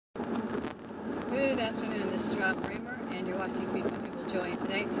Good afternoon, this is Rob Bramer, and you're watching Feed My People Joy. And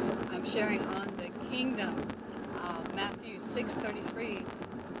today I'm sharing on the kingdom, Matthew 6:33.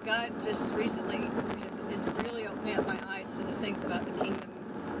 God just recently is really opening up my eyes to the things about the kingdom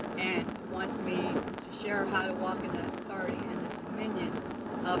and wants me to share how to walk in that authority and the dominion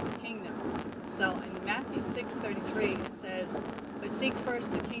of the kingdom. So in Matthew 6:33 it says, "But seek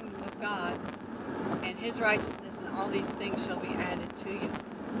first the kingdom of God and His righteousness, and all these things shall be added to you."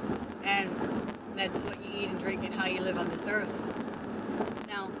 And that's what you eat and drink and how you live on this earth.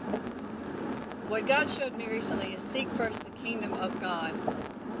 Now, what God showed me recently is seek first the kingdom of God.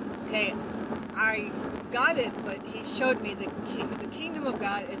 Okay, I got it, but He showed me the kingdom of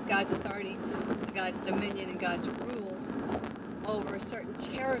God is God's authority, God's dominion, and God's rule over a certain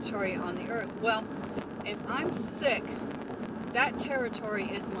territory on the earth. Well, if I'm sick, that territory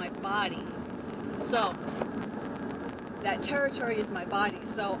is my body. So, that territory is my body.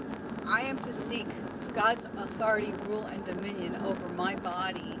 So, I am to seek God's authority, rule, and dominion over my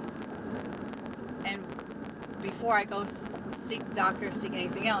body. And before I go seek doctors, seek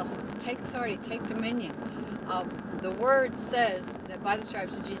anything else, take authority, take dominion. The word says that by the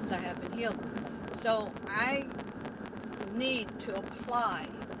stripes of Jesus I have been healed. So I need to apply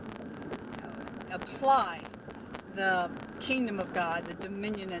the kingdom of God, the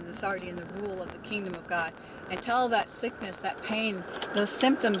dominion and authority and the rule of the kingdom of God, and tell that sickness, that pain, those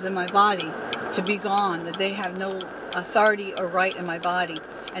symptoms in my body to be gone, that they have no authority or right in my body.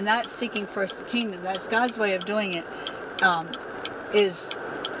 And that's seeking first the kingdom. That's God's way of doing it, is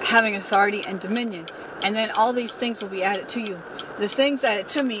having authority and dominion. And then all these things will be added to you. The things added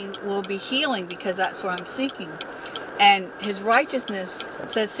to me will be healing, because that's what I'm seeking. And His righteousness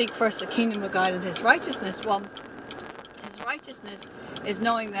says, seek first the kingdom of God and His righteousness. Well, His righteousness is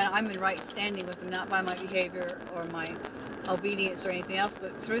knowing that I'm in right standing with Him, not by my behavior or my obedience or anything else,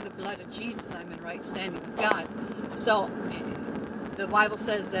 but through the blood of Jesus I'm in right standing with God. So the Bible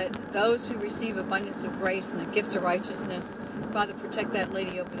says that those who receive abundance of grace and the gift of righteousness, Father, protect that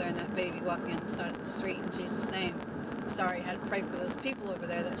lady over there and that baby walking on the side of the street in Jesus' name. Sorry, I had to pray for those people over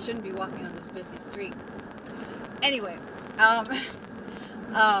there that shouldn't be walking on this busy street. Anyway,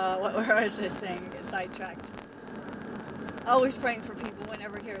 what was I saying? I get sidetracked. Always praying for people.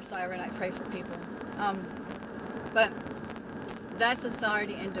 Whenever I hear a siren, I pray for people. But that's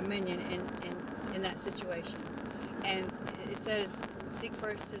authority and dominion in that situation. And it says, seek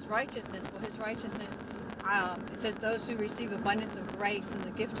first His righteousness. Well, His righteousness, it says, those who receive abundance of grace and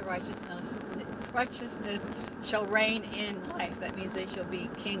the gift of righteousness shall reign in life. That means they shall be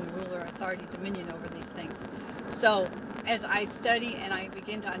king, ruler, authority, dominion over these things. So as I study and I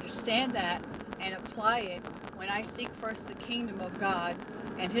begin to understand that and apply it, when I seek first the kingdom of God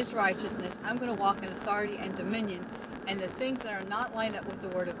and His righteousness, I'm going to walk in authority and dominion. And the things that are not lined up with the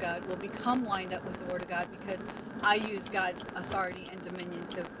Word of God will become lined up with the Word of God, because I use God's authority and dominion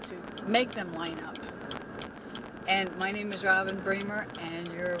to make them line up. And my name is Robin Bramer,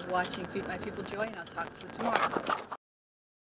 and you're watching Feed My People Joy, and I'll talk to you tomorrow.